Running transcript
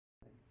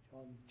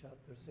John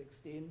chapter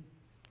 16,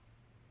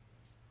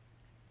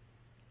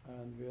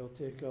 and we'll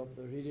take up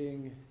the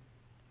reading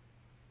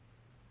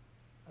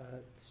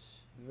at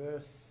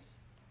verse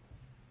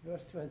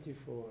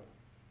 24.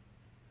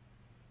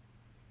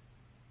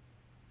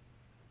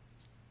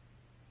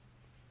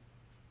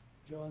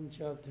 John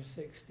chapter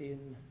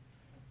 16,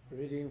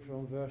 reading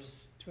from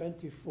verse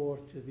 24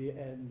 to the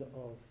end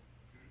of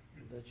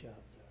the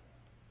chapter.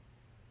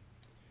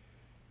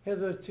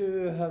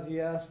 Hitherto have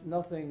ye asked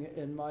nothing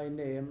in my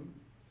name.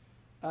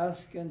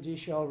 Ask and ye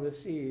shall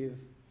receive,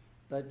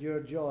 that your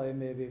joy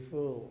may be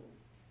full.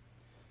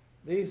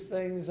 These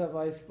things have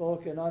I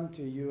spoken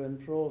unto you in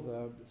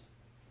Proverbs.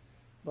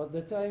 But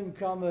the time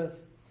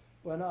cometh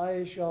when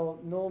I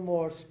shall no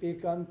more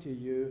speak unto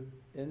you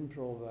in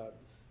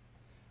Proverbs,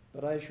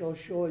 but I shall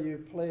show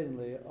you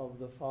plainly of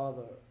the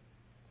Father.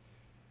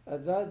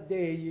 At that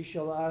day ye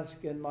shall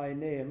ask in my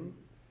name,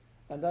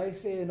 and I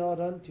say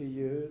not unto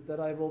you that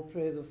I will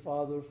pray the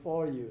Father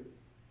for you.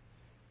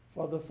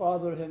 For the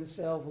Father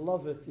himself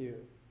loveth you,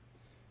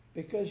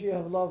 because you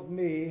have loved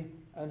me,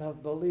 and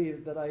have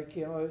believed that I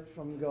came out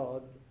from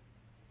God.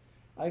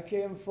 I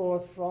came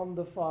forth from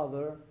the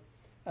Father,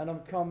 and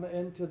am come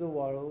into the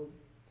world.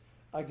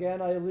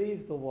 Again I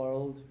leave the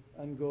world,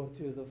 and go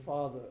to the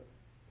Father.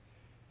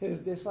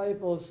 His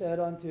disciples said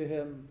unto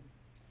him,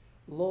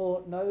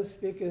 Lo, now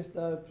speakest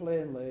thou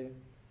plainly,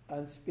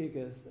 and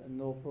speakest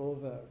no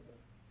proverb.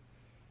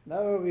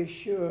 Now are we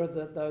sure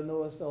that thou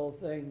knowest all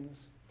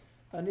things,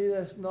 and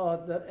needest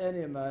not that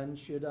any man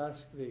should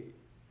ask thee.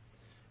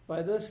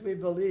 By this we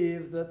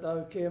believe that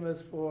thou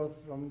camest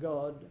forth from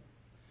God.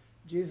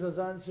 Jesus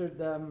answered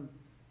them,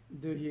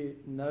 Do ye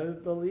now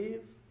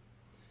believe?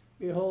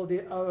 Behold,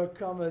 the hour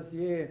cometh,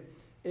 yea,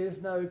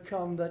 is now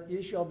come, that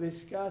ye shall be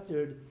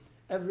scattered,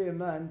 every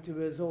man to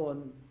his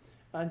own,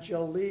 and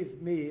shall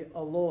leave me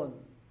alone.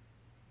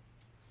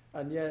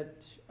 And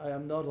yet I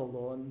am not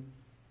alone,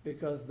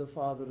 because the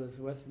Father is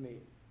with me.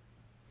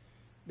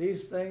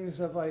 These things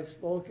have I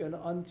spoken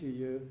unto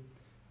you,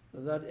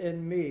 that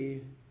in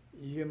me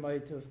ye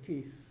might have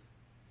peace.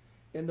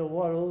 In the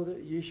world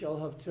ye shall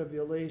have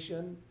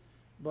tribulation,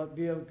 but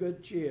be of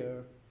good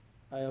cheer.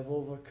 I have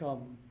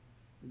overcome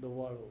the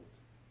world.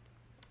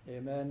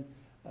 Amen.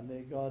 And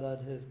may God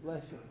add his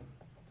blessing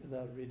to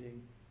that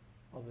reading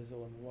of his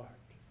own word.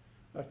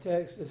 Our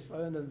text is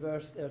found in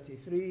verse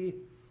 33.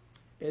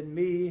 In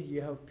me ye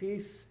have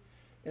peace.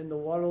 In the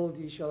world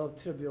ye shall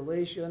have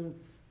tribulation,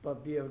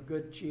 but be of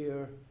good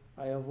cheer.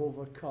 I have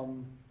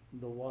overcome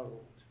the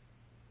world.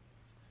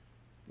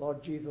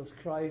 Lord Jesus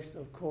Christ,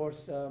 of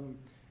course,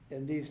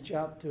 in these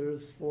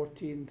chapters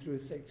 14 through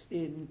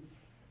 16,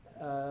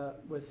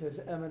 with his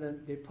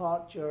imminent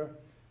departure,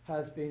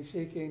 has been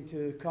seeking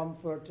to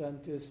comfort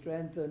and to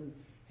strengthen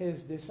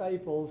his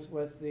disciples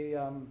with the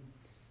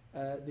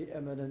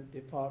imminent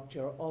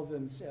departure of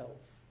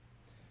himself.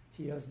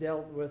 He has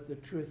dealt with the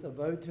truth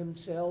about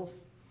himself,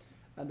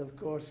 and of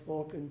course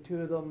spoken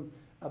to them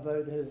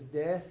about his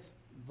death,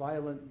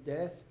 violent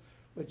death,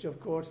 which of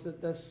course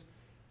at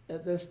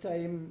this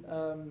time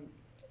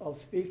of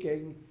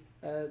speaking,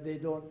 they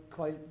don't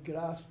quite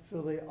grasp,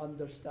 fully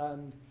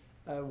understand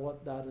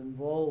what that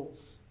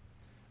involves.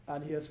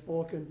 And he has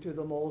spoken to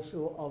them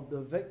also of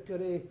the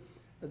victory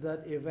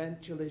that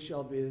eventually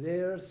shall be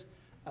theirs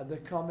at the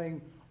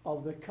coming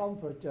of the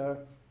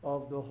Comforter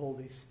of the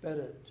Holy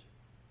Spirit.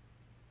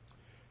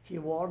 He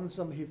warns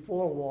them, he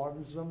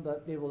forewarns them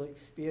that they will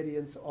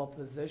experience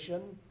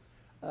opposition,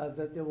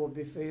 that they will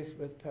be faced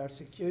with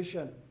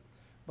persecution,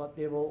 but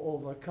they will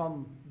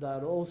overcome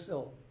that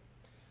also.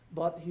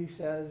 But he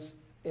says,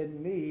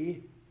 in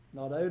me,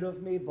 not out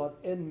of me, but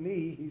in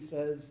me, he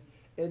says,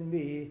 in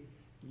me,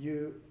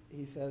 you,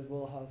 he says,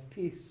 will have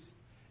peace.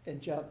 In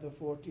chapter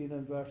 14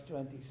 and verse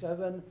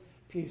 27,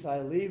 peace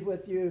I leave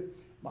with you,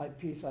 my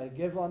peace I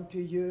give unto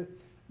you,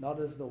 not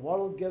as the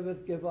world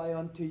giveth, give I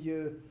unto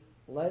you.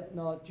 Let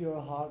not your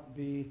heart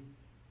be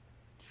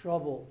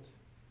troubled,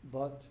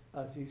 but,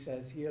 as he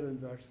says here in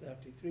verse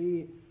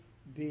 33,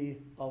 be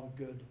of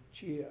good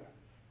cheer.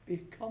 Be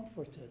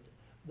comforted,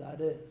 that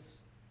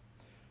is.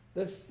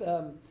 This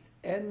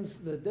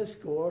ends the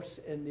discourse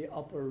in the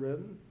upper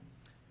room,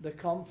 the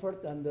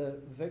comfort and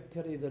the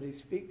victory that he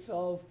speaks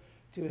of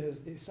to his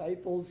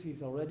disciples.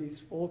 He's already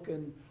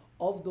spoken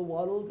of the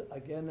world,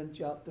 again in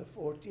chapter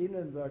 14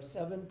 and verse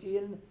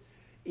 17.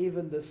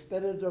 Even the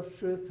Spirit of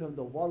truth whom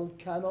the world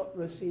cannot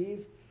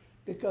receive,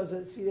 because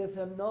it seeth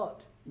him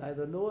not,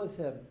 neither knoweth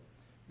him.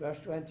 Verse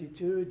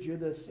 22,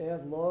 Judas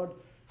saith, Lord,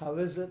 how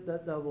is it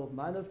that thou wilt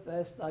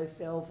manifest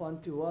thyself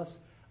unto us,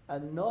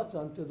 and not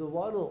unto the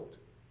world?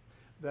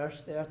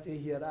 Verse 30,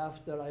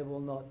 hereafter I will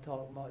not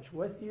talk much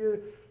with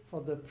you, for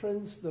the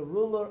prince, the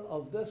ruler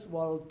of this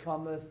world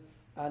cometh,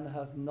 and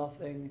hath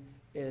nothing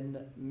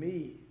in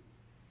me.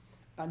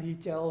 And he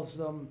tells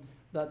them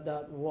that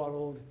that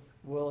world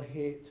will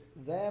hate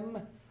them,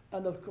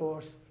 and of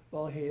course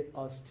will hate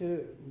us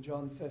too. In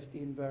John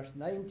 15 verse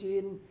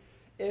 19,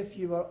 if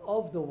you were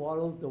of the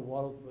world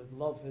would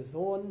love his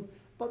own,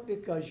 but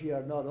because you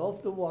are not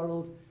of the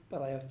world,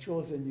 but I have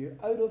chosen you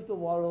out of the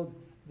world,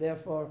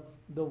 therefore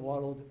the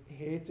world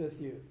hateth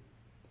you.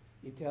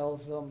 He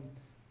tells them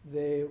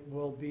they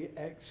will be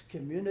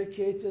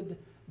excommunicated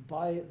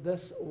by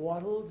this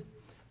world,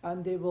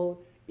 and they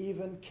will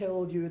even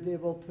kill you, they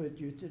will put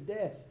you to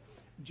death.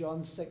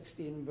 John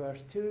 16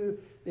 verse 2,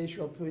 they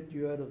shall put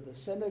you out of the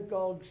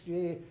synagogues,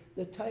 yea,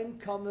 the time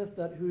cometh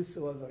that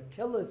whosoever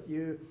killeth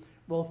you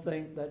will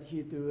think that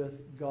he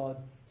doeth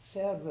God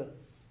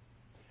service.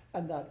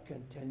 And that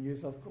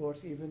continues, of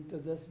course, even to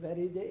this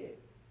very day.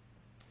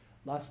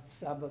 Last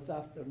Sabbath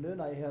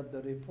afternoon I heard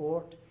the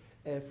report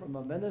from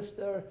a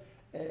minister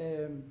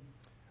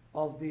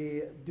of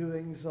the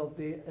doings of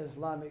the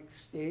Islamic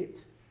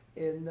State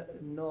in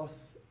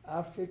North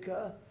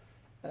Africa.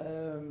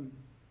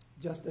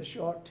 Just a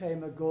short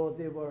time ago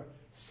they were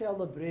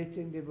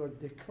celebrating, they were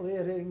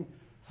declaring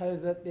how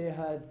that they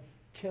had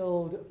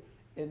killed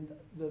in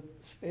the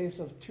space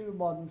of 2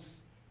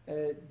 months,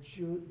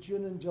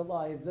 June and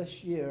July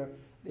this year,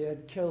 they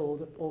had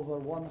killed over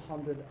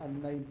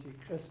 190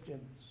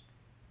 Christians.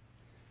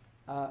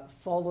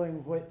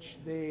 Following which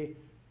they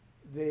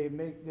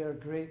make their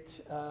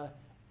great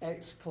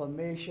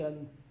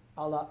exclamation,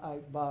 Allah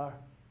Akbar,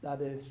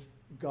 that is,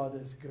 God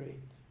is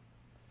great.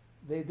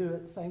 They do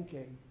it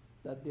thinking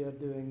that they are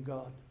doing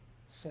God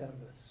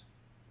service.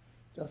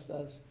 Just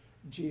as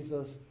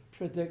Jesus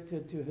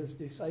predicted to his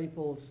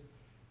disciples,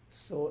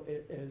 so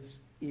it is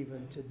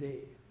even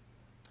today.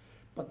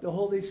 But the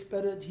Holy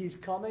Spirit, he's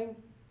coming,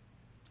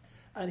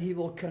 and he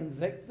will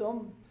convict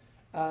them,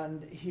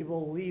 and he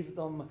will leave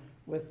them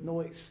with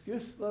no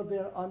excuse for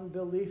their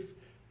unbelief.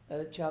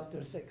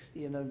 Chapter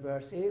 16 and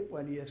verse 8,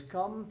 when he has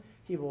come,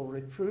 he will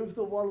reprove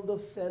the world of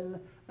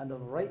sin and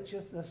of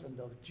righteousness and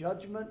of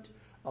judgment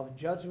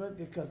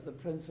because the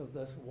prince of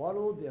this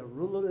world, their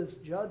ruler, is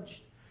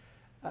judged,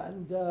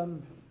 and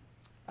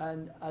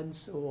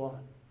so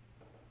on.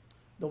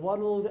 The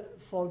world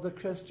for the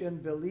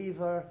Christian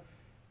believer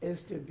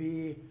is to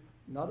be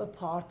not a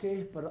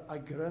party, but a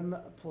grim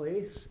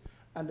place,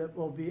 and it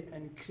will be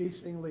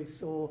increasingly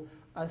so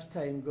as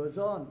time goes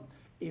on.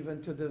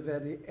 Even to the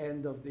very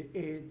end of the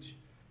age,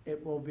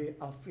 it will be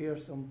a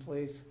fearsome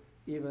place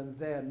even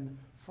then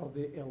for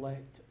the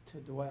elect to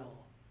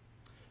dwell.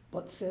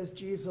 But says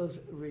Jesus,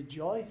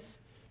 rejoice,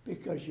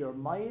 because you're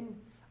mine,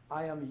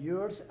 I am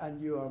yours, and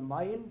you are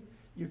mine.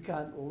 You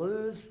can't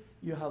lose,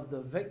 you have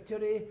the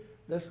victory.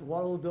 This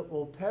world that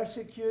will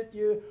persecute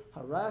you,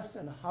 harass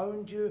and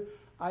hound you,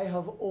 I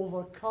have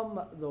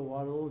overcome the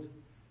world.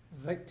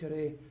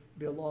 Victory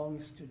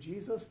belongs to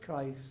Jesus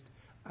Christ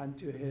and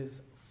to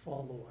his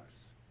followers.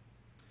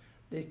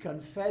 They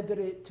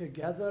confederate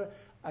together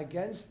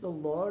against the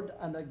Lord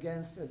and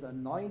against his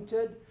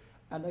anointed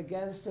and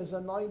against his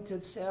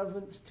anointed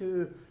servants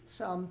too,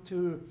 Psalm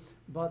 2.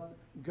 But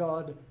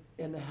God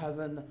in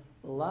heaven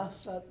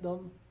laughs at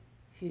them.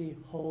 He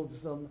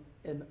holds them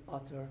in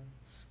utter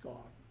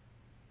scorn.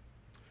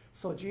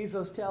 So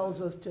Jesus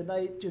tells us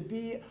tonight to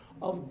be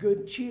of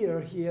good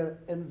cheer here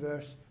in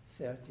verse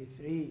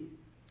 33.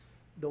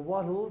 The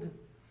world,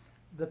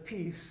 the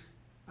peace,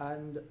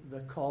 and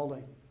the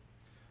calling.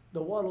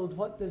 The world,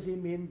 what does he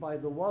mean by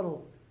the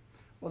world?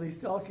 Well,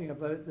 he's talking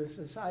about the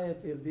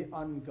society of the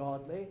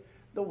ungodly,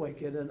 the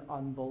wicked and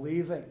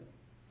unbelieving.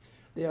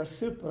 They are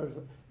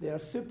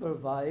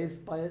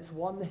supervised by its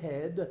one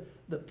head,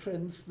 the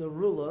prince, the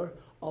ruler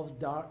of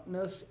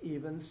darkness,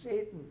 even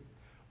Satan.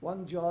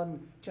 1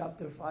 John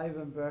chapter 5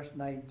 and verse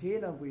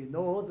 19, and we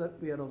know that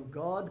we are of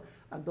God,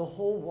 and the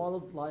whole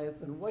world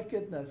lieth in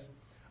wickedness,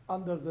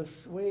 under the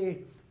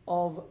sway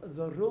of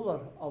the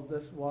ruler of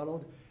this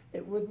world.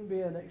 It wouldn't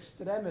be an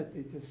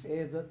extremity to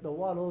say that the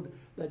world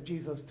that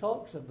Jesus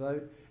talks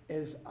about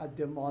is a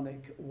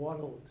demonic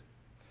world,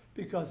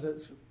 because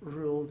it's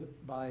ruled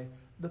by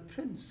the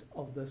prince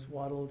of this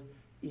world,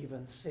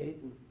 even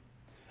Satan.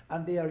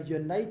 And they are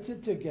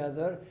united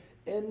together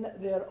in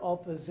their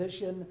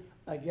opposition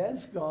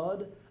against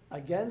God,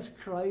 against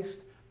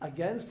Christ,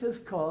 against his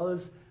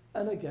cause,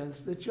 and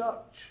against the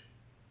church.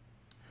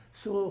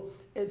 So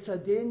it's a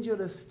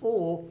dangerous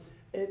foe.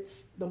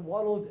 The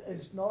world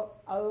is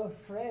not our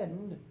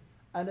friend,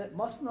 and it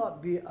must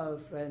not be our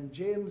friend.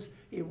 James,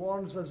 he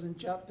warns us in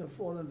chapter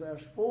 4 and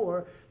verse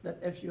 4 that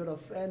if you're a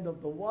friend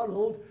of the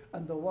world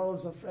and the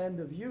world's a friend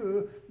of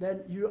you,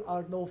 then you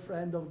are no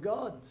friend of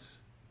God's.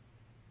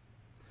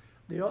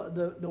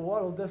 The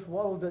world, this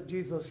world that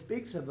Jesus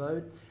speaks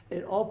about,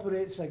 it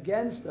operates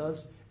against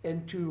us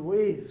in two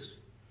ways.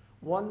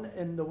 One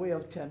in the way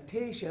of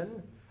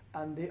temptation,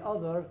 and the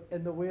other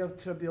in the way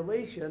of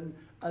tribulation,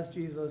 as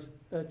Jesus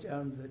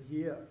terms it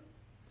here.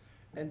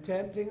 In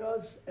tempting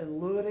us, in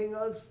luring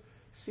us,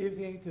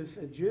 seeking to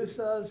seduce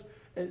us,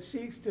 it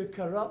seeks to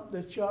corrupt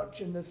the church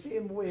in the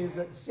same way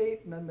that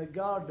Satan in the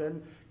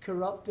garden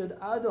corrupted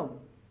Adam.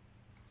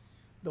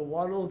 The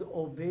world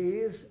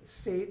obeys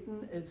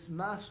Satan, its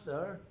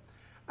master,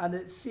 and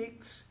it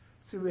seeks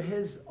through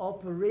his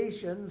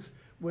operations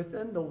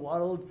within the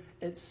world,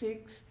 it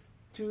seeks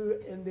to,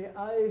 in the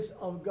eyes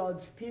of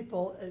God's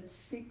people, it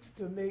seeks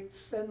to make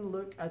sin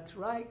look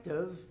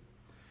attractive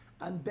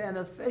and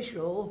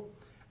beneficial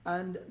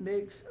and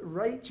makes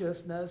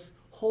righteousness,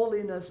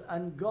 holiness,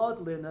 and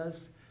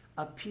godliness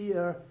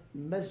appear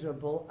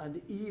miserable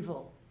and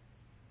evil.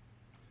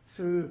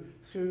 Through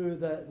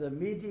the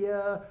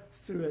media,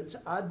 through its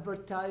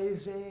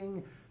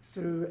advertising,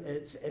 through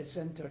its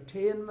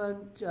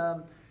entertainment,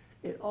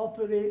 it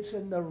operates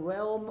in the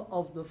realm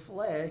of the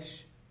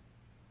flesh,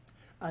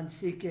 and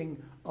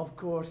seeking, of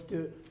course,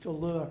 to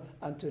lure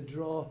and to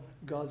draw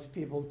God's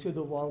people to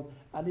the world,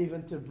 and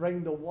even to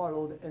bring the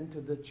world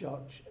into the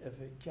church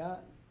if it can.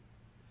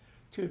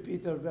 2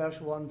 Peter verse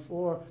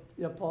 1:4,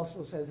 the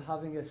apostle says,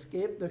 having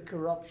escaped the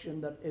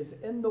corruption that is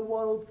in the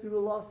world through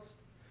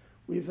lust.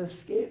 We've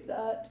escaped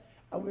that,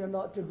 and we're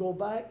not to go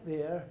back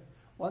there.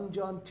 1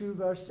 John 2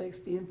 verse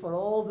 16, for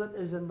all that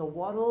is in the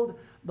world,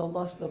 the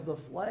lust of the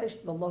flesh,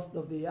 the lust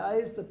of the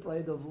eyes, the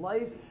pride of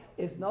life,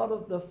 is not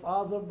of the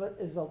Father, but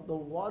is of the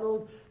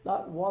world.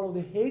 That world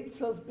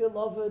hates us,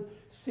 beloved,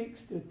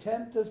 seeks to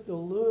tempt us, to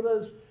lure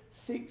us,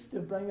 seeks to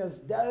bring us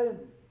down.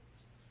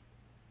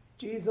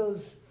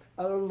 Jesus,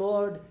 our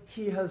Lord,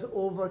 he has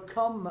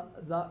overcome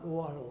that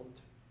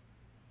world.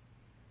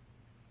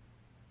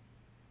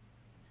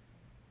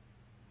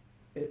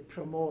 It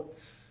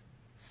promotes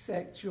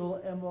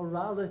sexual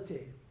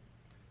immorality.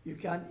 You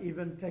can't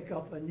even pick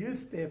up a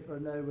newspaper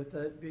now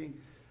without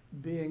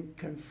being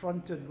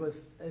confronted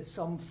with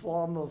some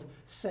form of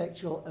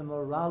sexual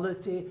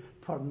immorality,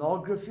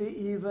 pornography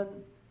even.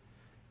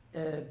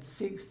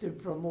 Seeks to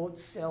promote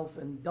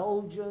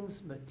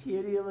self-indulgence,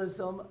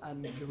 materialism,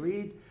 and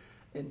greed.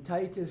 In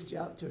Titus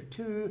chapter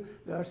 2,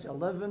 verse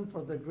 11,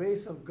 for the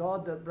grace of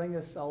God that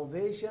bringeth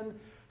salvation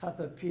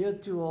hath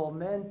appeared to all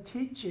men,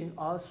 teaching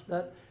us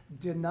that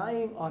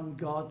denying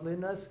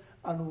ungodliness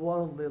and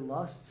worldly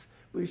lusts,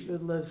 we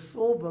should live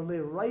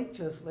soberly,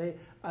 righteously,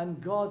 and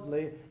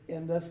godly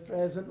in this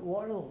present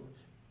world.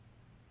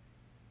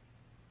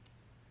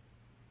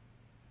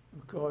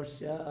 Of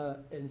course,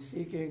 in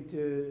seeking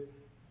to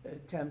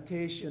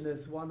temptation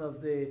is one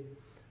of the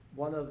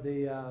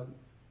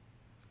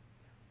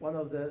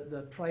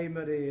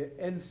primary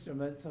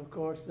instruments, of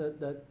course,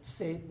 that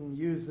Satan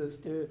uses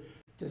to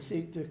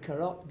seek to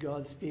corrupt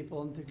God's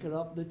people and to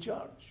corrupt the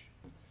church.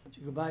 If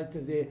you go back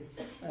to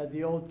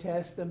the Old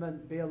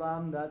Testament,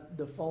 Balaam,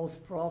 the false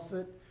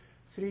prophet,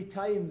 3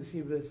 times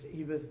he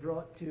was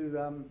brought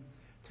to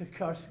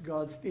curse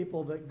God's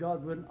people, but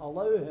God wouldn't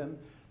allow him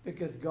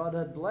because God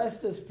had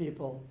blessed his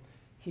people.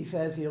 He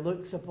says he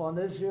looks upon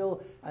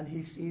Israel and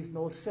he sees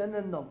no sin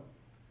in them,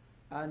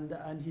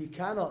 and he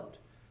cannot.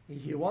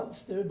 He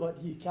wants to, but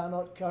he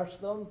cannot curse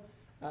them,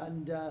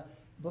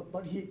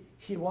 but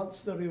he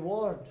wants the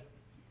reward.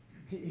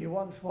 He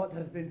wants what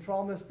has been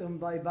promised him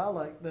by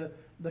Balak,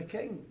 the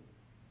king.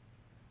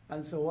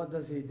 And so what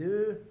does he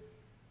do?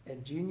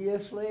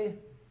 Ingeniously,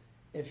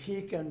 if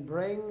he can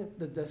bring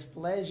the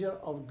displeasure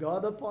of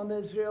God upon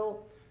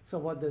Israel, so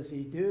what does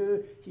he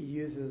do? He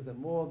uses the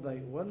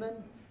Moabite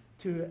women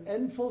to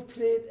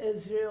infiltrate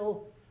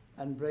Israel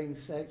and bring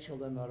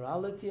sexual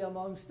immorality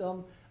amongst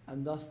them,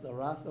 and thus the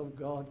wrath of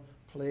God,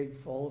 plague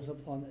falls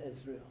upon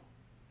Israel.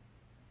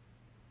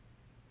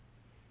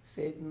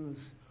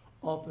 Satan's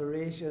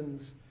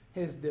operations,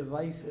 his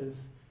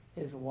devices,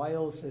 his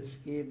wiles, his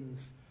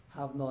schemes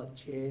have not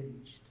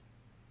changed.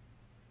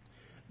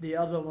 The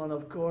other one,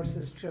 of course,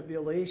 is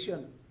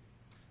tribulation.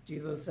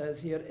 Jesus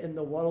says here, in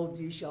the world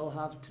ye shall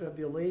have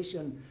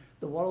tribulation.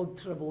 The word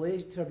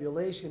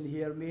tribulation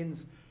here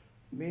means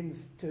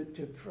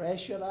to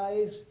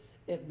pressurize.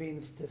 It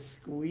means to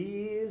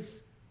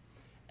squeeze.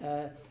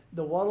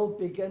 The world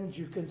begins,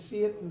 you can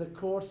see it in the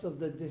course of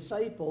the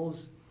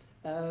disciples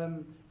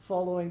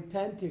following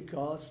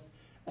Pentecost.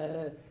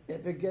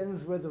 It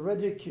begins with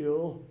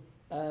ridicule.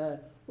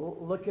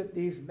 Look at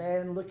these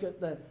men, look at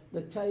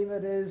the time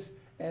it is.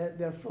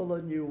 They're full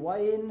of new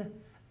wine,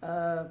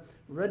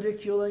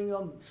 ridiculing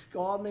them,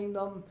 scorning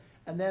them,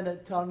 and then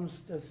it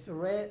turns to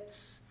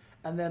threats,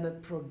 and then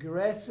it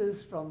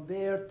progresses from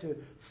there to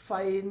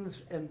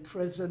fines,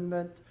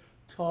 imprisonment,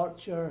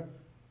 torture,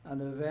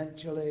 and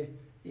eventually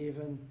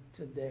even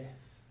to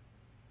death.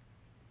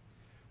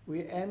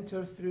 We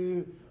enter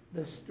through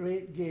the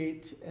straight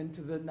gate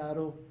into the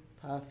narrow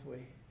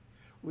pathway.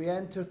 We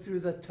enter through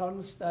the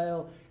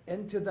turnstile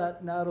into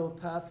that narrow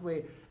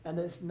pathway. And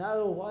it's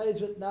narrow. Why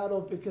is it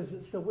narrow? Because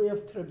it's the way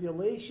of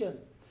tribulation.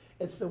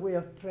 It's the way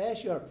of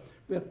pressure.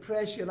 We're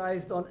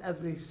pressurized on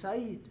every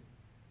side.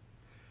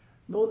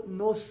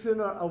 No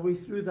sooner are we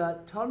through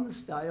that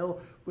turnstile,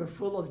 we're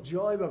full of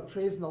joy, we're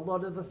praising the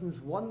Lord,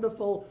 everything's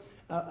wonderful,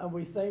 and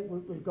we think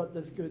we've got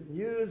this good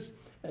news.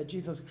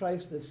 Jesus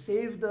Christ has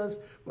saved us.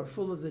 We're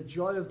full of the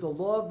joy of the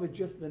Lord. We've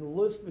just been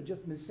loosed, we've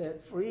just been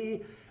set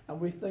free, and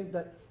we think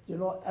that,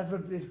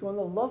 everybody's going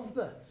to love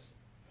this.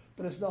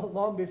 But it's not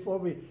long before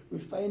we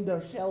find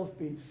ourselves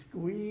being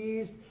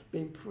squeezed,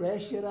 being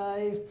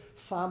pressurized,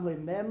 family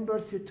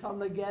members who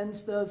turn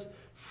against us,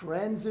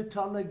 friends who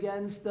turn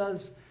against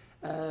us,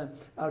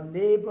 our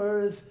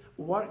neighbours,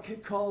 work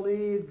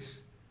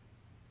colleagues,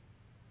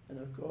 and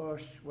of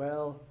course,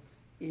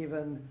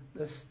 even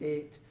the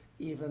state,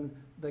 even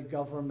the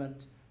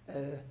government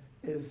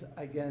is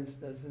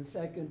against us. In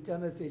 2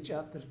 Timothy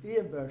chapter 3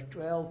 and verse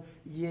 12,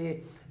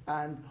 yea,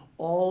 and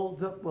all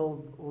that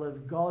will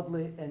live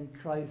godly in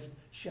Christ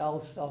shall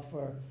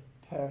suffer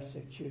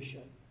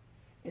persecution.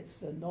 It's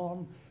the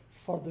norm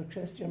for the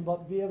Christian,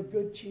 but be of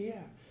good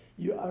cheer.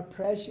 You are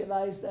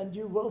pressurized, and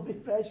you will be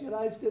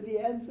pressurized to the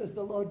end, says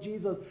the Lord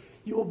Jesus.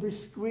 You will be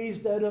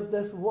squeezed out of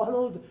this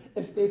world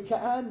if they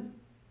can.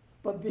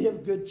 But be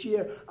of good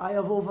cheer. I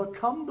have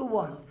overcome the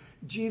world.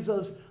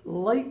 Jesus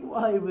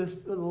likewise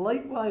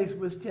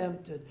was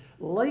tempted,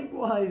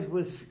 likewise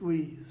was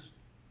squeezed.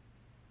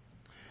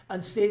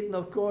 And Satan,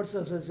 of course,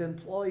 has his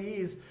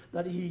employees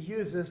that he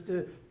uses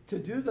to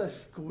do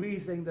this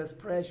squeezing, this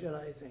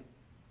pressurizing.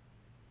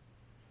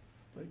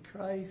 But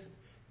Christ,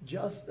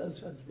 just as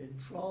has been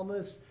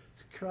promised,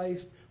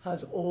 Christ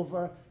has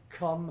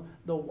overcome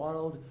the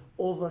world,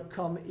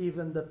 overcome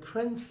even the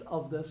prince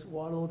of this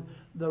world,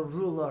 the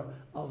ruler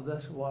of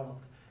this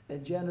world.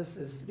 In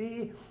Genesis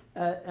 3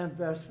 and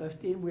verse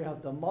 15, we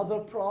have the mother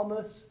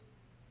promise,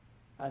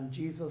 and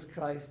Jesus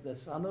Christ, the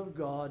Son of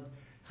God,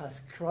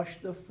 has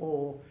crushed the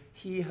foe.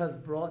 He has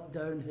brought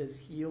down his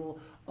heel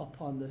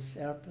upon the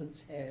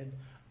serpent's head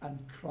and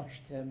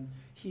crushed him.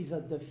 He's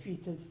a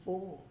defeated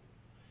foe.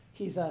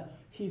 He's a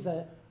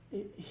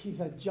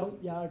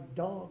junkyard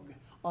dog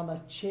on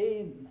a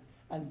chain,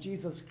 and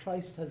Jesus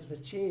Christ has the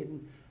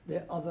chain,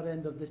 the other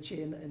end of the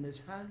chain, in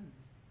his hand.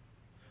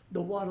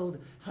 The world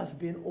has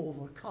been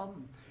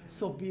overcome.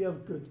 So be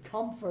of good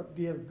comfort,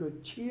 be of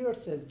good cheer,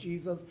 says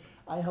Jesus.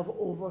 I have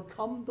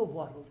overcome the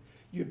world.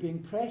 You're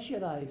being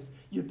pressurized.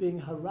 You're being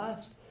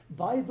harassed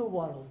by the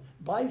world,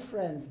 by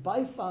friends,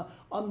 by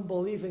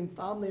unbelieving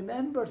family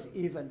members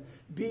even.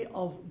 Be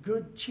of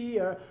good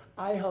cheer.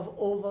 I have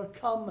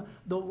overcome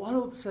the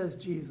world, says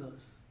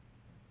Jesus.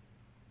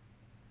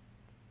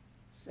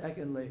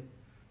 Secondly,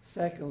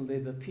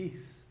 the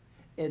peace.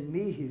 In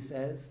me, he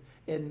says,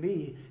 in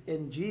me,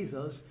 in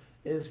Jesus,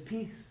 is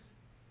peace.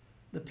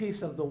 The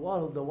peace of the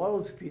world. The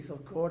world's peace,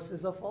 of course,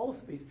 is a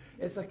false peace.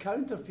 It's a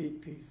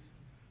counterfeit peace.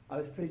 I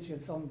was preaching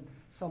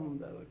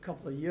a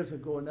couple of years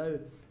ago now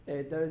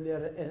down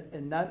there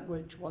in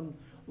Nantwich one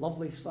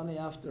lovely sunny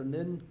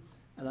afternoon,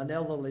 and an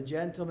elderly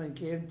gentleman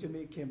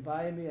came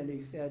by me, and he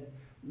said,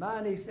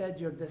 "Man," he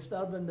said, "you're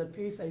disturbing the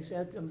peace." I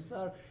said to him,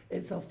 "Sir,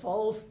 it's a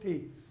false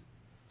peace.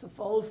 It's a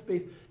false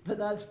peace." But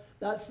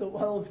that's the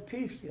world's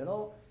peace, you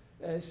know.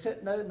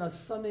 Sitting out in a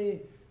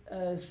sunny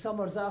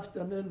summer's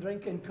afternoon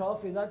drinking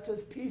coffee, that's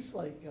its peace,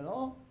 like, you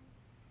know.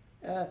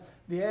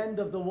 The end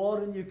of the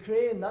war in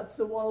Ukraine, that's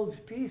the world's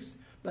peace.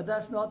 But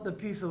that's not the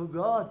peace of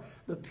God.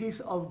 The peace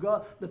of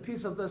God, the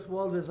peace of this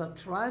world is a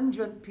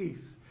transient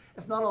peace.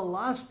 It's not a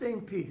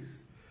lasting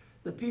peace.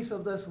 The peace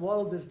of this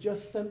world is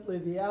just simply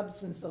the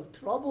absence of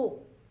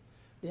trouble.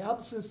 The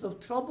absence of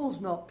trouble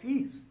is not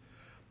peace.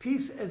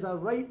 Peace is a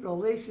right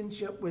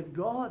relationship with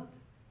God.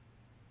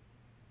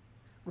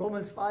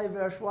 Romans 5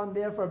 verse 1,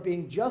 therefore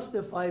being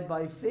justified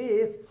by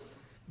faith,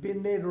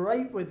 being made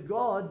right with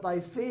God by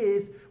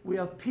faith, we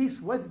have peace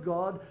with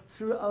God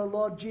through our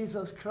Lord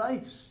Jesus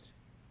Christ.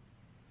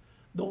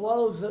 The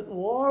world's at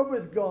war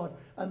with God,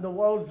 and the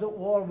world's at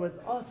war with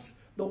us.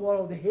 The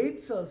world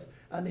hates us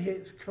and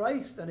hates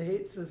Christ and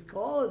hates his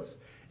cause.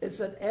 It's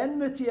at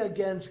enmity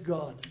against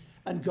God,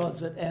 and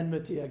God's at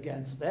enmity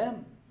against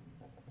them.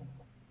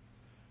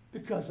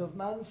 Because of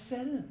man's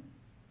sin,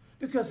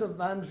 because of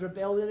man's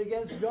rebellion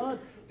against God,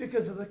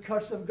 because of the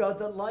curse of God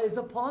that lies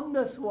upon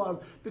this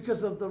world,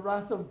 because of the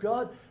wrath of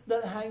God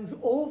that hangs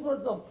over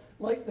them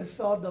like the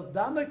sword of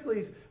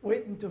Damocles,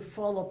 waiting to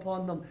fall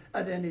upon them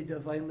at any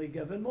divinely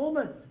given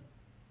moment.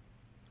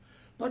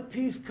 But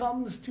peace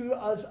comes to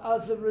us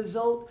as a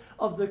result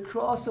of the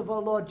cross of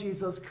our Lord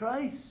Jesus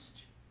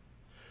Christ.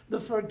 The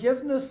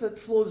forgiveness that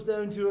flows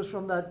down to us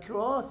from that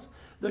cross,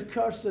 the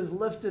curse is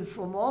lifted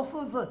from off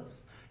of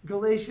us.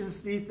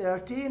 Galatians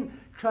 3:13,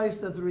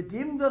 Christ hath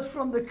redeemed us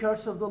from the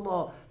curse of the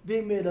law,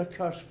 being made a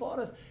curse for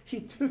us.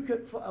 He took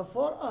it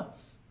for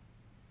us.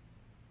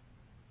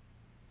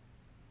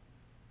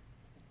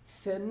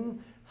 Sin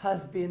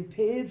has been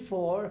paid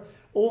for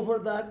over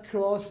that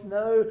cross.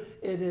 Now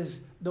it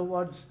is, the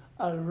words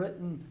are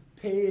written,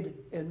 paid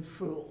in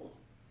full.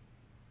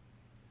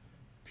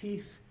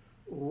 Peace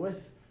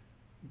with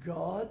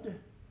God,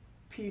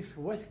 peace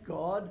with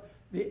God,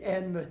 the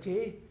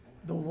enmity,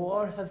 the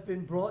war has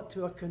been brought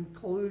to a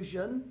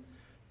conclusion.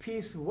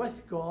 Peace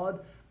with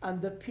God, and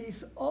the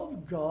peace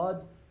of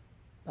God,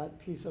 that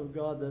peace of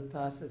God that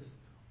passeth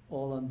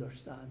all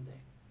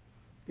understanding.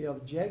 The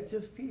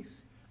objective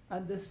peace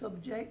and the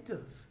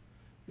subjective,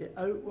 the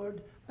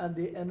outward and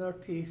the inner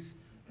peace.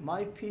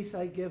 My peace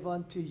I give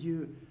unto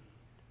you.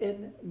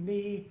 In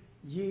me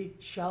ye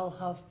shall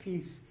have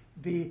peace.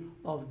 Be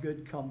of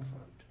good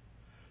comfort.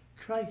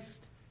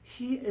 Christ,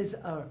 he is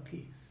our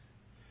peace.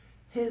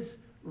 His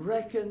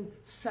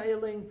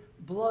reconciling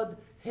blood,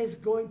 his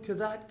going to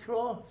that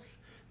cross,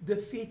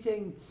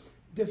 defeating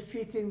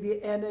defeating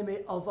the enemy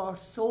of our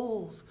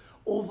souls,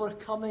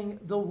 overcoming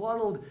the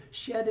world,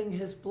 shedding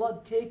his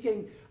blood,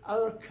 taking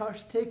our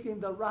curse, taking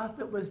the wrath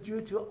that was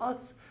due to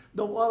us.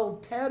 The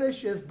world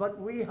perishes, but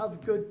we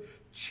have good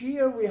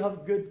cheer, we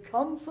have good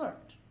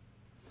comfort.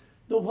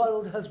 The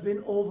world has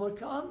been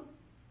overcome.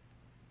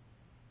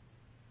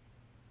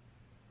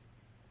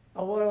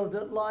 A world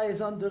that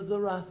lies under the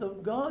wrath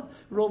of God.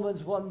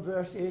 Romans 1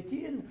 verse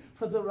 18,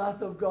 for the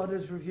wrath of God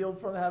is revealed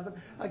from heaven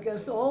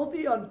against all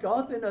the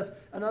ungodliness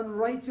and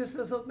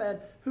unrighteousness of men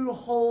who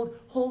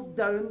hold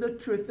down the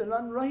truth in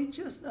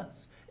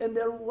unrighteousness, in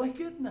their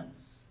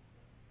wickedness.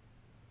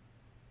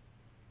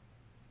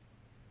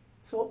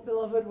 So,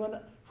 beloved,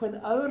 when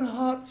our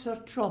hearts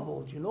are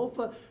troubled,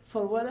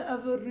 for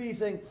whatever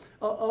reason,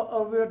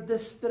 or we're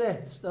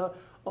distressed,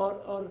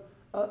 or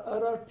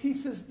our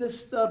peace is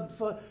disturbed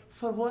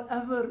for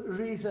whatever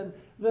reason,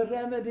 the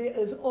remedy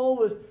is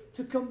always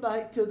to come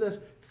back to this,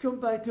 to come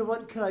back to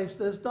what Christ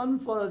has done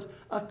for us,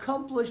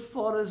 accomplished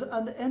for us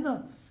and in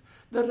us.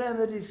 The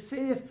remedy is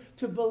faith,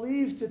 to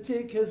believe, to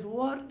take his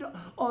word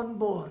on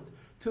board,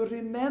 to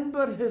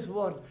remember his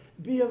word.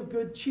 Be of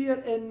good cheer.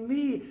 In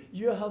me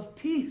you have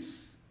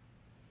peace.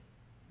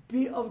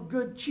 Be of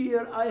good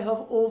cheer. I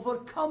have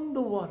overcome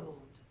the world.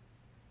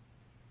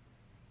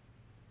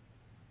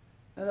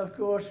 And of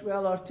course,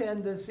 well, our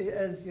tendency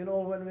is,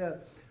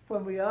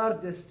 when we are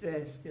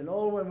distressed,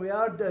 when we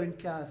are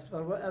downcast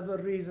for whatever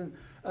reason,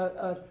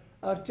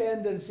 our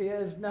tendency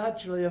is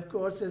naturally, of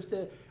course, is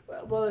to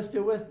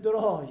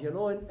withdraw,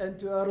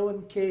 into our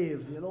own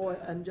cave,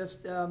 and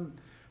just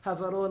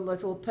have our own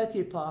little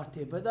pity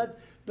party. But that,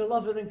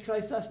 beloved in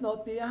Christ, that's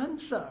not the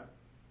answer.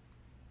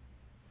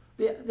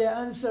 The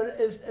answer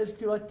is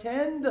to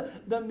attend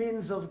the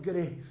means of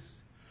grace.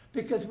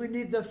 Because we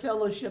need the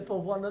fellowship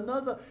of one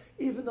another.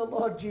 Even the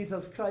Lord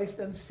Jesus Christ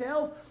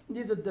himself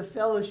needed the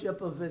fellowship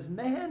of his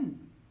men.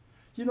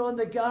 In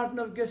the Garden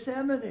of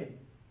Gethsemane,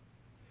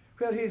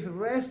 where he's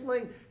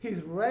wrestling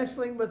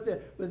with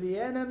the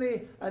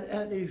enemy,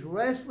 and he's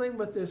wrestling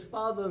with his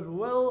Father's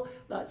will,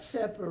 that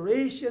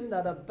separation,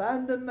 that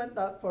abandonment,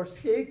 that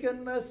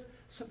forsakenness,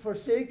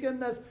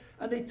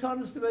 and he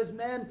turns to his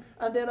men,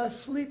 and they're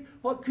asleep.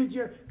 What, could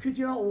you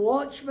not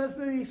watch with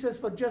me? He says,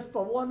 for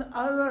 1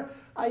 hour,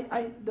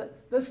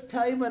 this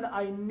time when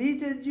I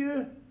needed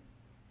you.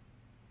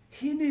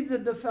 He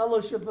needed the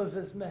fellowship of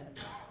his men.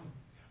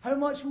 How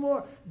much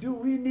more do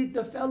we need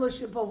the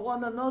fellowship of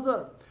one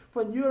another?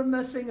 When you're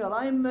missing or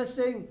I'm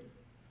missing,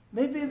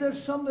 maybe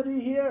there's somebody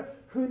here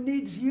who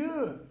needs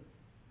you.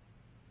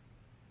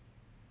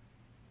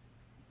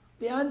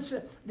 The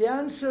answer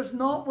is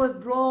not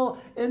withdrawal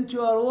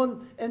into our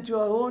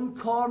own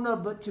corner,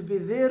 but to be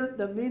there at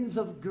the means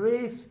of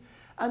grace,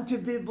 and to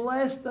be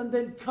blessed and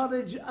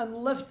encouraged and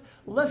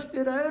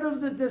lifted out of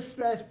the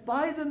distress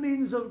by the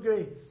means of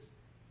grace.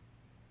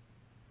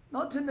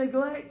 Not to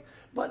neglect,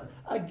 but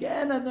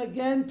again and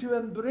again to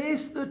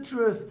embrace the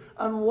truth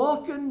and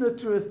walk in the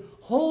truth,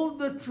 hold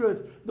the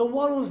truth. The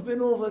world's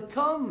been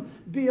overcome.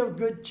 Be of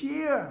good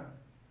cheer.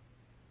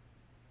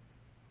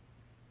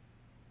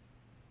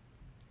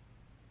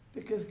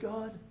 Because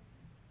God,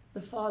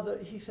 the Father,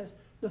 he says,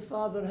 the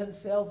Father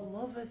himself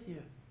loveth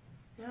you.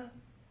 Yeah.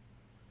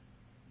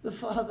 The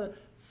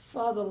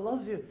Father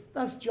loves you.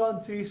 That's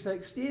John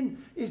 3:16.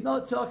 He's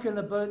not talking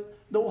about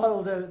the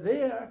world out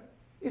there.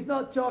 He's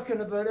not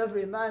talking about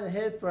every man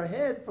head for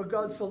head, for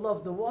God so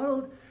loved the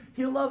world.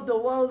 He loved the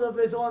world of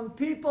his own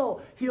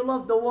people. He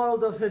loved the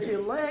world of his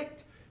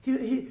elect.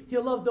 He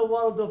loved the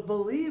world of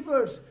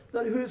believers,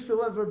 that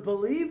whosoever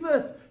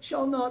believeth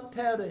shall not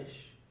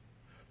perish.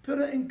 Put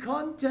it in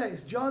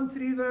context. John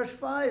 3 verse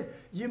 5.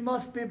 You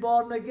must be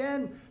born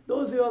again.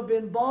 Those who have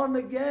been born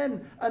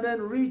again and in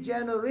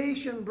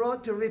regeneration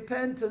brought to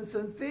repentance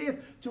and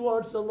faith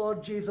towards the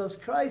Lord Jesus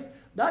Christ.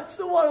 That's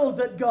the world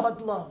that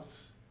God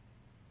loves.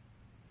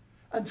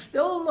 And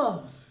still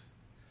loves.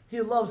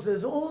 He loves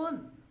his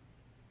own.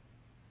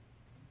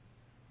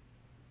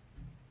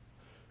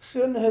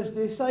 Soon his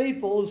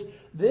disciples,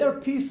 their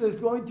peace is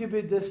going to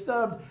be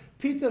disturbed.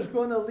 Peter's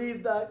going to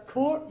leave that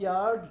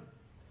courtyard,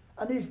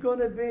 and he's going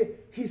to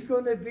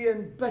be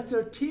in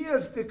bitter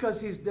tears because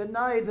he's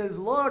denied his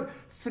Lord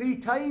 3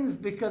 times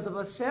because of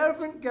a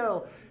servant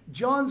girl.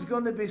 John's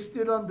going to be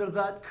stood under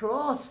that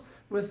cross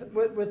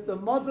with the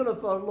mother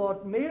of our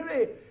Lord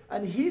Mary,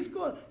 and his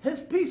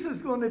peace is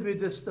going to be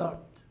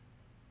disturbed.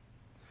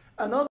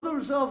 And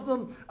others of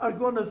them are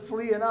going to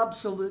flee in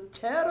absolute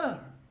terror.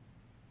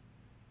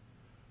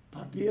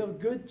 But be of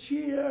good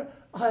cheer.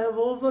 I have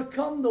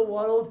overcome the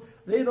world.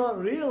 They don't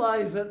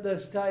realize it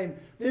this time.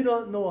 They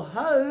don't know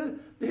how.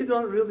 They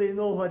don't really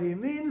know what he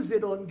means. They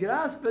don't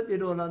grasp it. They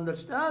don't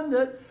understand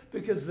it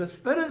because the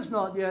Spirit's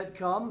not yet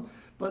come.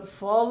 But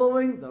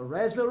following the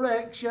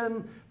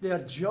resurrection, their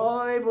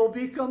joy will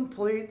be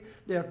complete.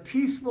 Their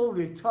peace will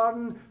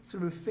return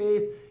through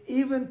faith.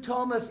 Even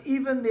Thomas,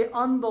 even the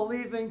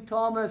unbelieving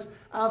Thomas,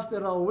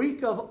 after a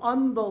week of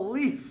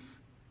unbelief,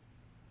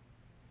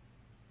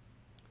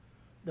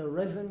 the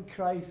risen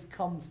Christ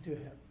comes to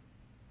him.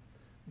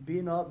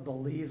 Be not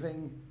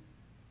believing,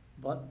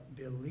 but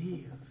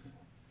believe.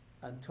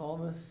 And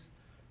Thomas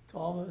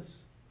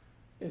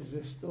is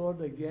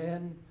restored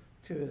again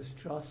to his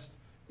trust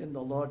in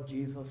the Lord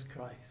Jesus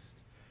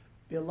Christ.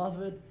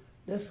 Beloved,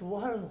 this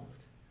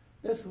world,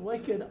 this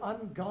wicked,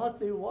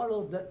 ungodly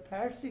world that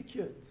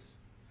persecutes,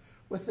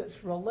 with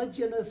its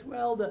religion as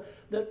well,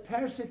 that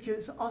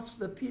persecutes us,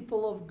 the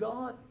people of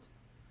God.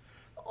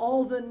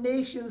 All the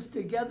nations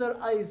together,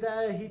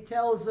 Isaiah, he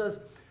tells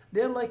us,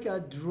 they're like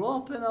a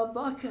drop in a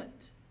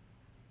bucket.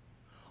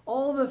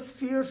 All the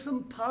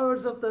fearsome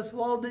powers of this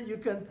world that you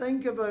can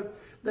think about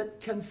that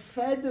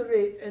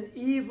confederate in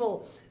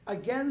evil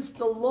against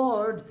the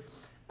Lord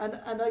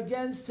and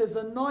against his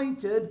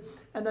anointed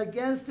and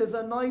against his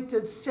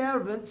anointed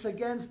servants,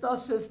 against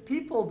us as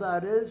people,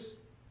 that is.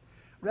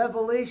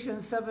 Revelation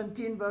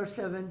 17 verse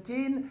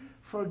 17,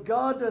 for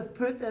God hath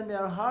put in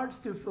their hearts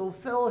to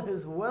fulfill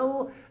his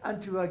will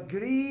and to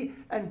agree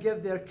and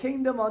give their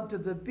kingdom unto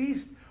the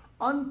beast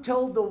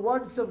until the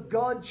words of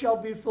God shall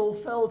be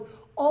fulfilled.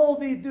 All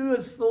they do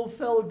is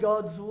fulfill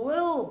God's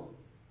will.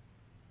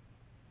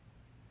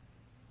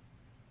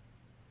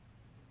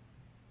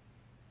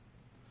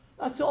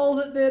 That's all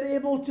that they're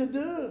able to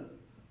do.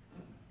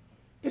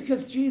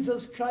 Because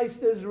Jesus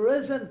Christ is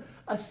risen,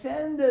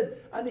 ascended,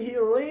 and he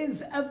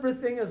reigns.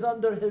 Everything is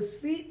under his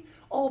feet.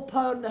 All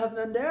power in heaven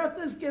and earth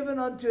is given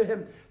unto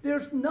him.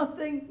 There's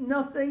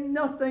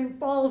nothing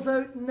falls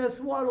out in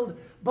this world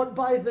but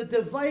by the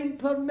divine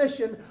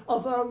permission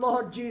of our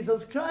Lord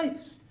Jesus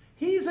Christ.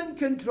 He's in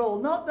control,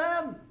 not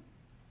them.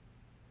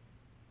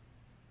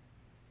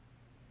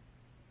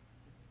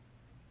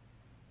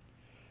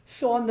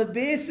 So on the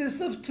basis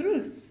of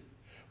truth,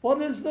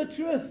 what is the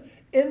truth?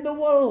 In the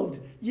world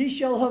ye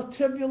shall have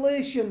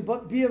tribulation,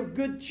 but be of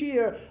good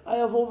cheer. I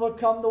have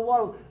overcome the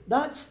world.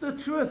 That's the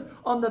truth.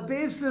 On the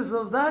basis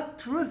of that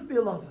truth,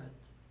 beloved,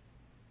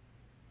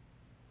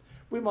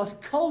 we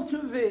must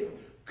cultivate,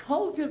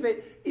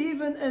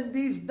 even in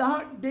these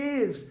dark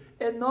days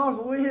in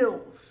North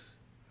Wales,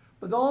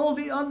 with all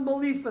the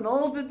unbelief and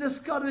all the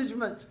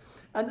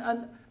discouragements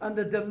and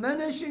the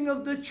diminishing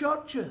of the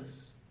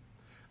churches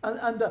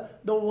and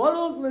the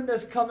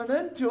worldliness coming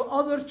into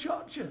other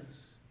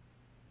churches.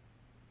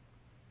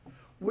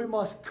 We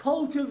must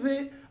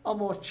cultivate a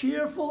more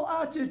cheerful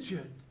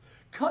attitude.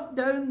 Cut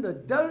down the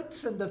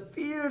doubts and the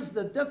fears,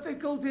 the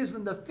difficulties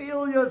and the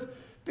failures,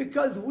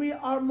 because we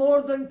are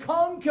more than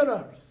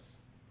conquerors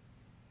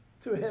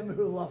through him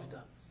who loved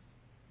us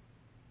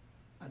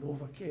and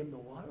overcame the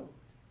world.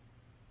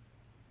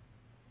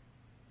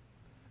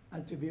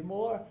 And to be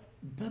more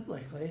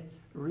biblically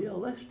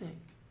realistic,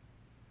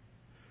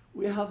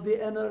 we have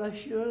the inner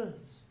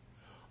assurance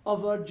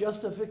of our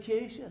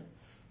justification,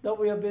 that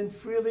we have been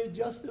freely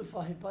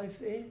justified by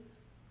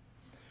faith.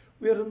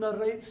 We are in the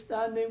right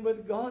standing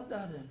with God,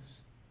 that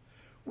is.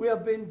 We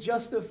have been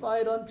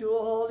justified unto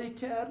all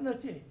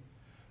eternity.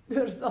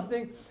 There is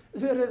nothing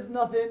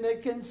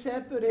that can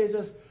separate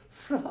us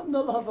from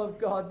the love of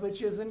God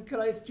which is in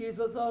Christ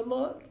Jesus our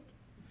Lord.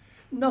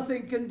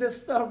 Nothing can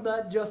disturb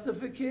that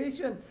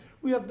justification.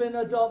 We have been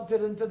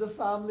adopted into the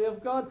family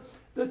of God.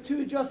 The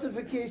two,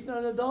 justification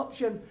and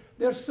adoption,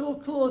 they're so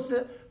close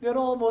that they're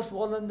almost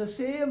one and the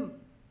same.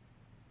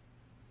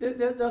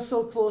 They're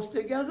so close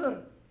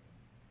together.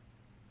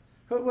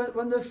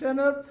 When the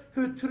sinner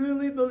who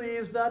truly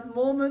believes, that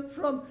moment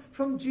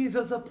from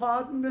Jesus a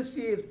pardon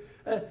receives,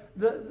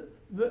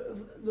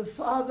 the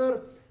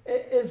Father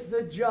is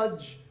the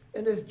judge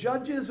in his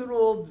judge's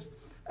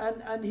robes,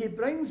 and he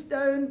brings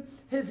down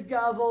his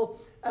gavel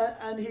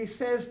and he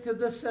says to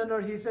the sinner,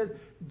 he says,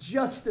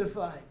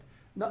 justified.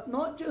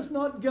 Not just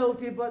not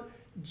guilty, but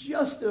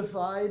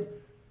justified,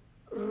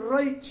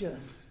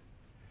 righteous.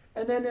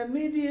 And then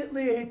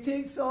immediately he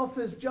takes off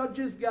his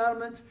judge's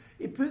garments,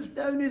 he puts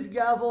down his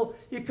gavel,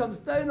 he comes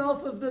down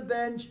off of the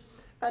bench,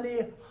 and he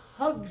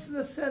hugs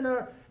the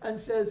sinner and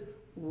says,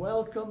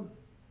 welcome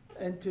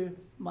into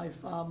my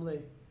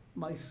family,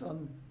 my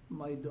son,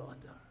 my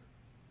daughter.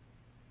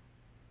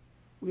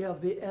 We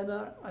have the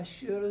inner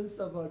assurance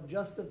of our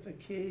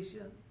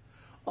justification,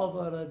 of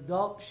our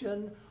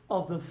adoption,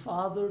 of the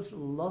Father's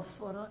love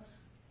for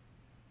us.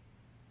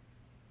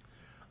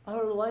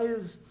 Our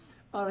lives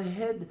are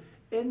hid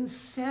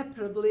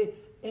inseparably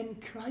in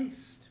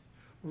Christ.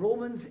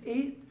 Romans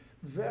 8,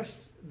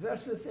 verses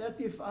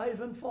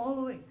 35 and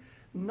following.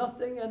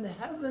 Nothing in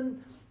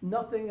heaven,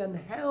 nothing in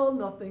hell,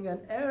 nothing in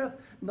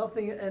earth,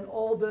 nothing in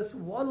all this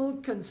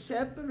world can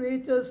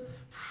separate us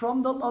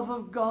from the love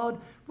of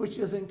God which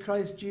is in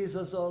Christ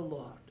Jesus our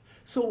Lord.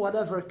 So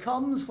whatever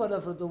comes,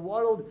 whatever the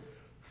world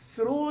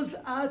throws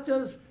at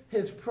us,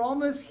 his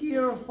promise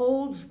here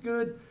holds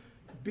good.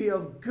 Be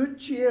of good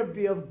cheer,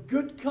 be of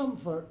good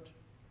comfort.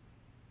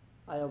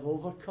 I have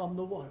overcome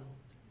the world.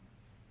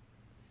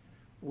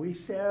 We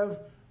serve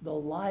the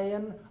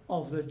Lion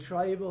of the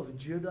tribe of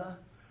Judah.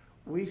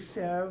 We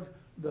serve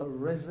the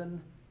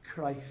risen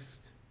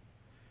Christ.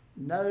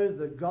 Now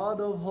the God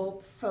of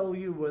hope fill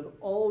you with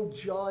all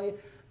joy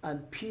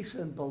and peace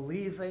in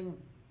believing,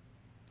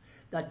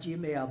 that ye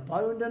may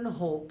abound in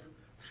hope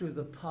through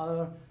the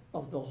power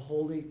of the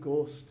Holy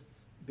Ghost.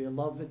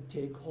 Beloved,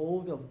 take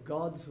hold of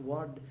God's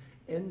word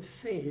in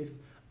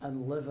faith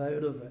and live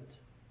out of it.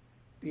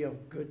 Be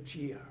of good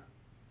cheer.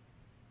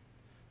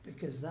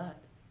 Because that,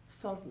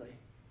 thirdly,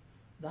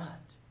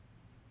 that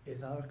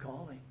is our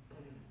calling.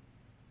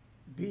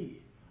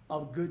 Be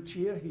of good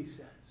cheer, he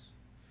says.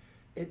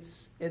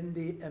 It's in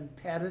the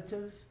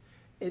imperative.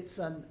 It's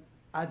an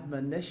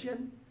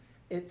admonition.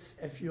 It's,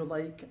 if you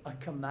like, a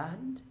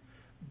command.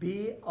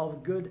 Be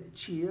of good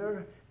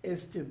cheer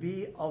is to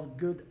be of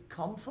good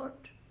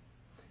comfort.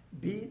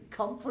 Be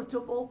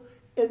comfortable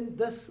in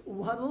this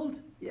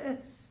world.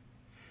 Yes.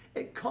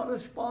 It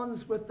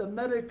corresponds with the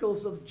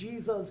miracles of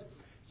Jesus.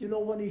 You know,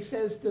 when he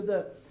says to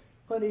the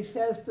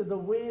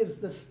waves,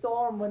 the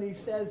storm, when he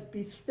says,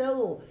 be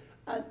still,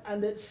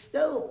 and it's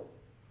still.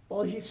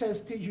 Well, he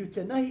says to you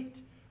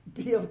tonight,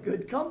 be of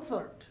good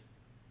comfort.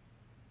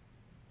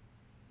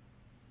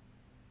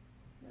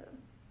 Yeah.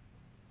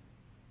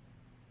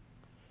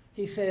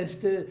 He says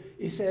to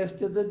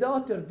the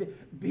daughter,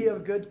 be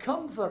of good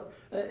comfort.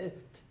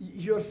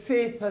 Your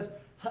faith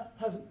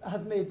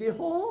has made thee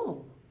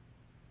whole.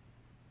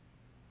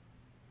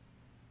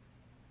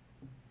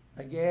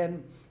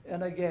 Again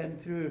and again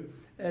through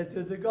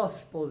the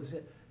Gospels,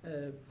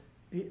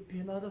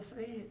 be not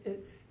afraid.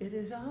 It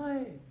is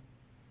I.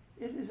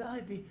 It is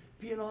I. Be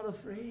not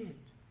afraid.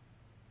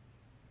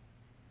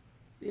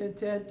 The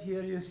intent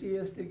here, you see,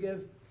 is to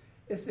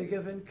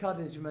give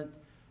encouragement,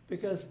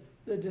 because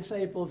the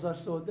disciples are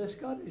so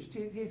discouraged.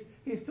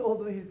 He's told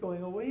them he's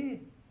going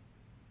away.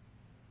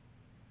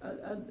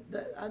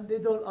 And they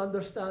don't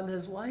understand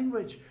his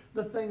language,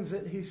 the things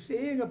that he's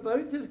saying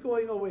about his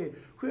going away.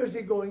 Where's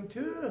he going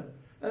to?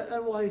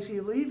 And why is he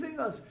leaving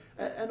us?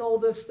 And all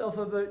this stuff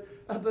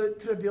about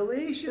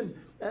tribulation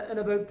and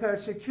about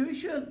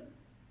persecution.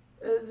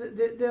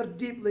 They're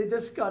deeply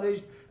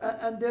discouraged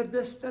and they're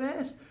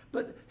distressed.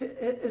 But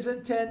his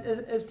intent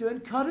is to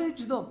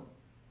encourage them.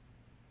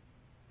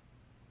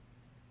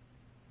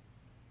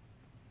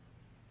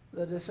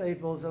 The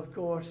disciples, of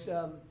course,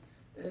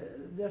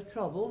 they're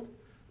troubled.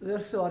 They're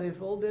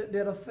sorrowful,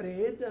 they're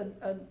afraid,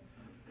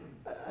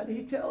 and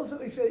he tells them,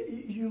 he said,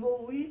 you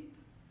will weep,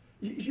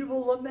 you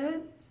will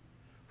lament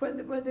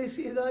when they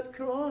see that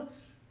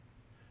cross.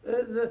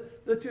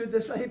 The two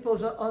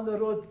disciples are on the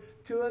road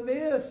to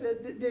Emmaus,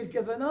 they've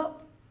given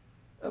up.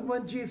 And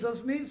when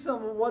Jesus meets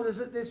them, what is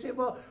it they say?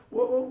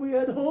 Well, we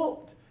had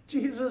hoped.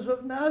 Jesus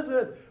of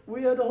Nazareth,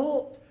 we had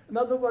hoped. In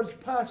other words,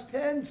 past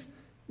tense,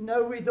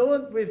 now we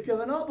don't, we've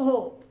given up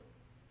hope.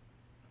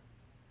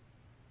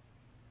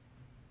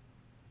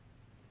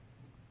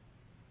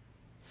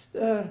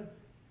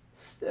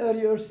 Stir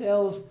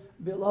yourselves,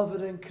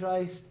 beloved in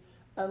Christ,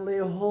 and lay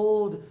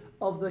hold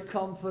of the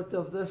comfort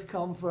of this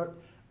comfort.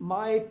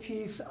 My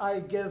peace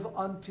I give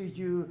unto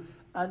you,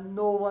 and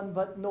no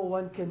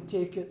one can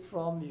take it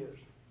from you.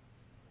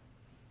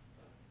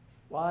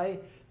 Why?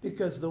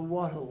 Because the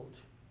world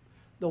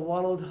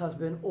has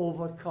been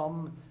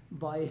overcome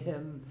by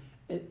him.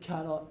 It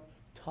cannot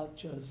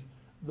touch us.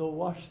 The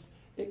worst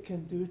it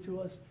can do to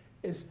us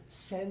is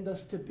send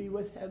us to be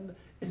with him,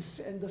 is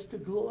send us to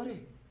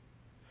glory.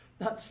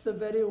 That's the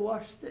very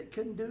worst it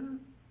can do.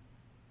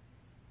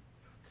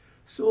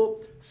 So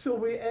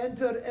we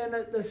enter in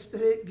at the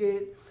straight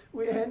gate.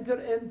 We enter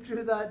in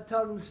through that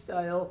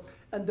turnstile,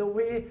 and the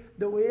way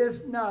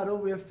is narrow.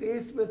 We're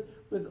faced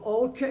with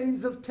all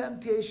kinds of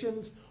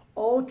temptations,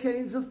 all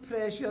kinds of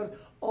pressure,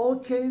 all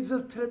kinds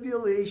of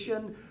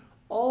tribulation.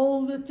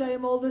 All the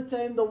time,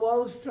 the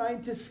world's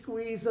trying to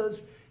squeeze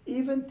us.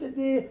 Even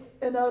today,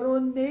 in our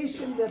own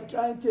nation, they're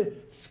trying to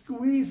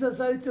squeeze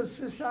us out of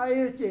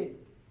society.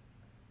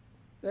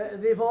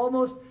 They've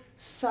almost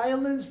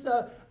silenced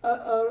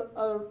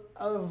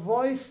our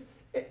voice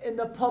in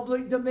the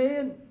public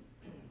domain.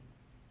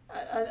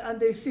 And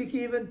they seek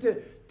even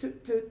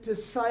to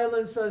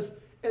silence us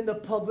in the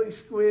public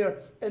square,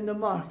 in the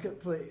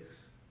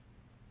marketplace.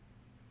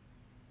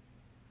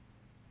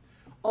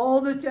 All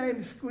the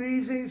time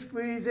squeezing,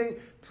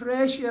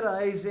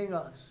 pressurizing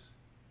us.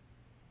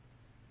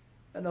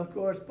 And of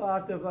course,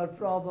 part of our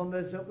problem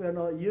is that we're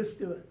not used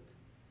to it.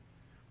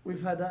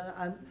 We've had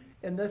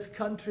in this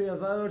country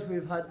of ours,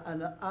 we've had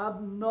an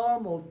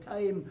abnormal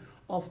time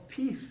of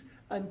peace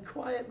and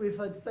quiet. We've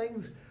had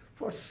things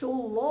for so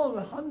long,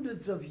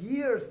 hundreds of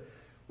years.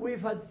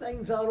 We've had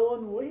things our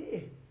own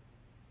way.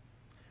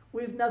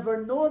 We've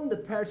never known the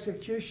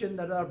persecution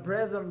that our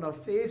brethren are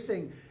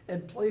facing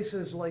in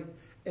places like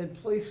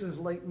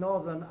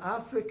Northern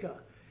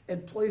Africa,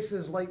 in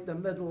places like the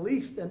Middle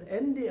East and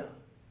India,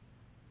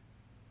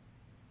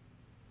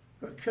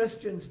 where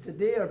Christians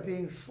today are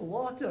being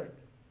slaughtered,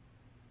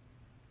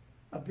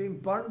 are being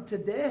burned to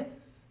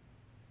death.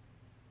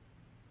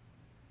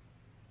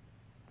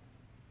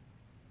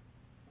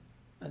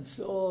 And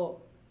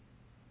so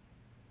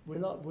we're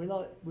not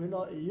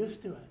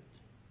used to it.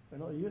 We're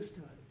not used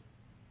to it.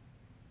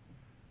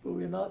 But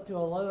we're not to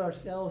allow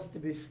ourselves to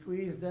be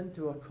squeezed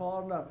into a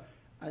corner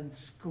and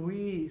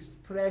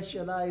squeezed,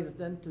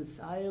 pressurized into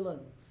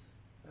silence.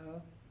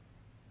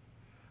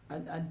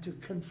 And to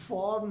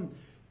conform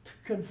to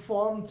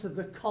conform to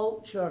the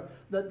culture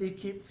that they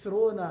keep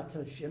throwing at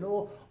us, you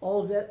know,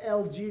 all their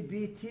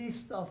LGBT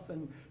stuff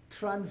and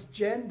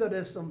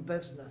transgenderism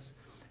business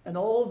and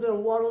all their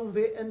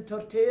worldly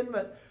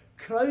entertainment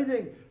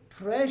crowding,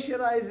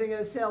 pressurizing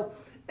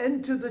itself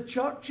into the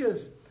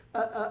churches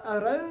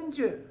around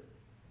you.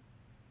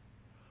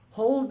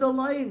 Hold the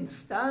line,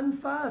 stand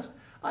fast.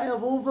 I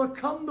have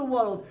overcome the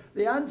world.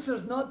 The answer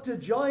is not to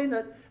join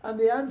it, and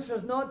the answer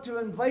is not to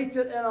invite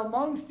it in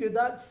amongst you.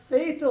 That's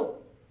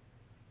fatal.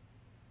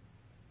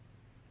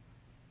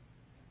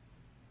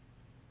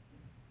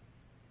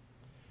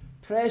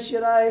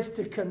 Pressurized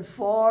to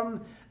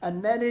conform,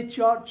 and many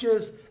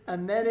churches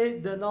and many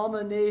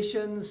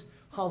denominations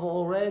have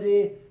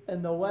already,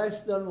 in the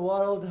Western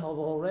world, have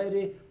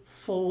already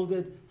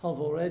folded, have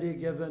already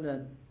given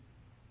in.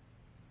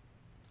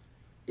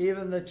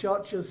 Even the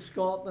Church of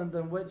Scotland,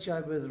 in which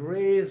I was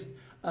raised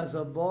as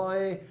a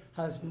boy,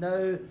 has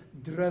now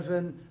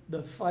driven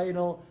the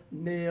final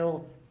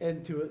nail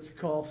into its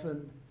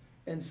coffin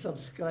in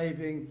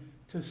subscribing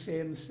to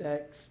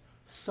same-sex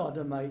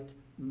sodomite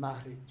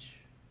marriage.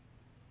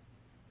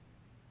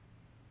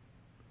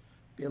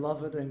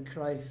 Beloved in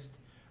Christ,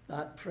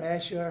 that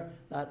pressure,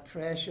 that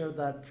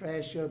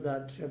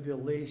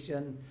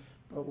tribulation,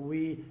 but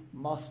we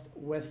must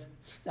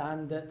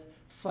withstand it,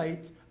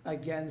 fight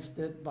against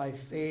it by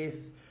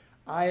faith.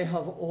 I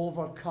have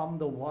overcome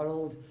the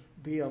world.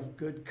 Be of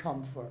good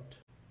comfort.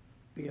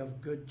 Be of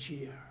good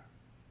cheer.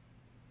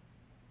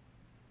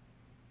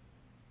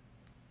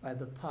 By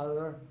the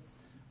power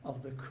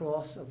of the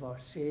cross of our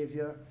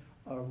Saviour,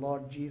 our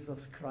Lord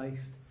Jesus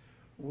Christ,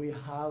 we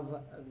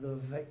have the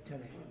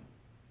victory.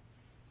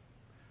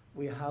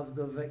 We have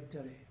the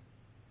victory.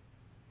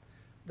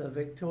 The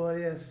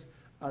victorious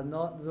are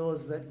not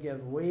those that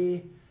give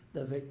way.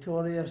 The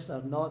victorious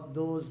are not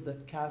those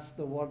that cast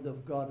the word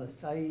of God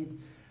aside,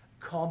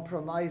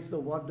 compromise the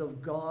word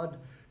of God,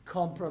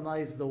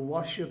 compromise the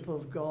worship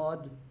of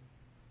God.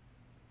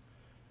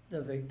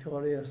 The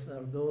victorious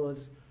are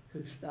those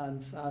who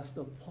stand fast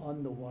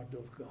upon the word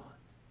of God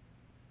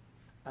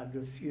and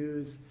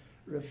refuse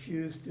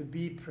to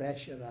be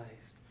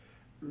pressurized,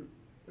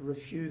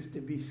 refuse to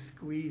be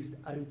squeezed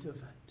out of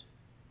it.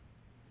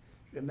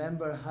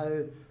 Remember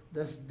how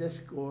this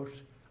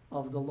discourse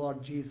of the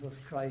Lord Jesus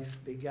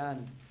Christ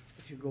began.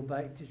 If you go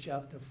back to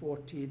chapter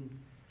 14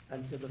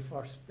 and to the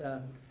first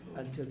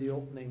and to the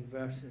opening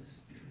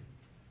verses.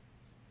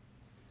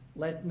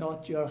 Let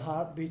not your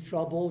heart be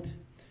troubled.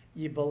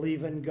 Ye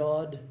believe in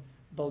God,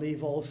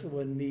 believe also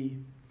in me.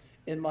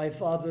 In my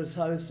Father's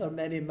house are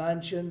many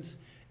mansions.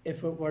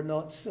 If it were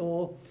not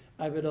so,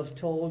 I would have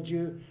told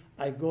you,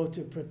 I go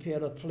to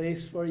prepare a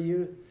place for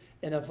you.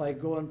 And if I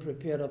go and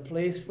prepare a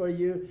place for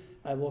you,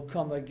 I will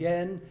come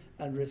again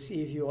and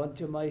receive you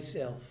unto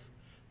myself,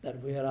 that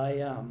where I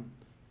am,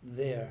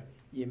 there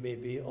ye may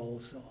be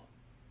also.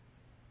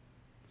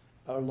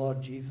 Our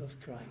Lord Jesus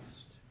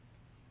Christ.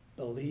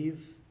 Believe.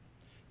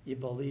 Ye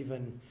believe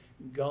in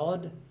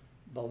God,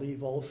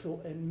 believe also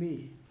in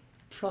me.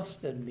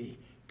 Trust in me.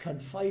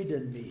 Confide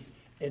in me.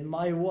 In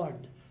my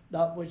word,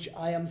 that which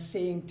I am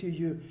saying to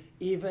you,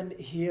 even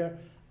here,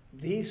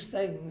 these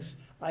things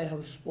I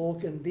have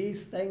spoken,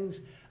 these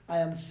things I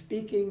am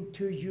speaking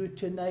to you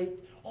tonight,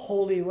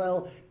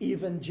 Holywell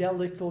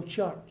Evangelical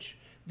Church.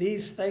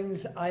 These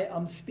things I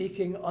am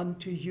speaking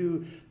unto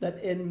you,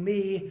 that in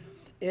me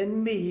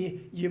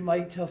you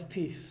might have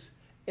peace.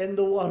 In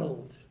the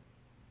world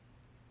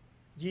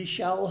ye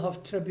shall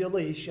have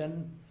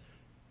tribulation,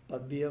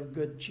 but be of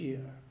good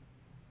cheer.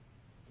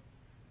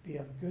 Be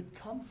of good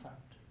comfort.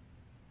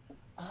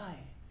 I,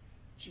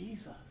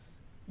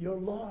 Jesus, your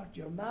Lord,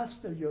 your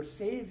Master, your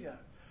Saviour,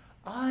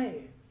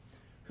 I,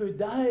 who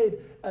died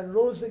and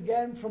rose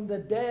again from the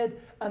dead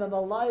and am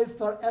alive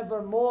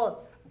forevermore,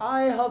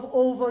 I have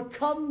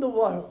overcome the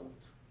world.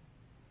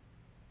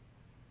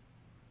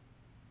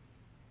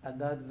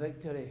 And that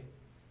victory,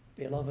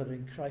 beloved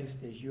in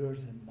Christ, is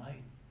yours and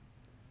mine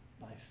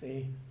by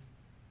faith.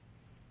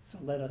 So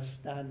let us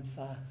stand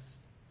fast.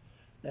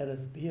 Let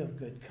us be of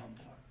good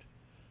comfort.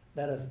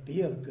 Let us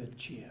be of good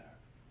cheer.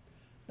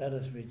 Let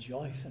us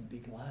rejoice and be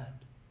glad,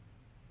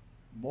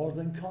 more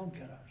than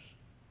conquerors,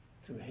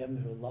 through him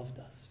who loved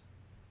us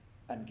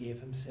and gave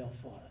himself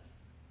for us.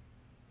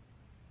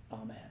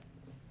 Amen.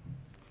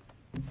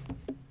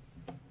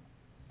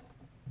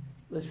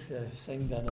 Let's sing then.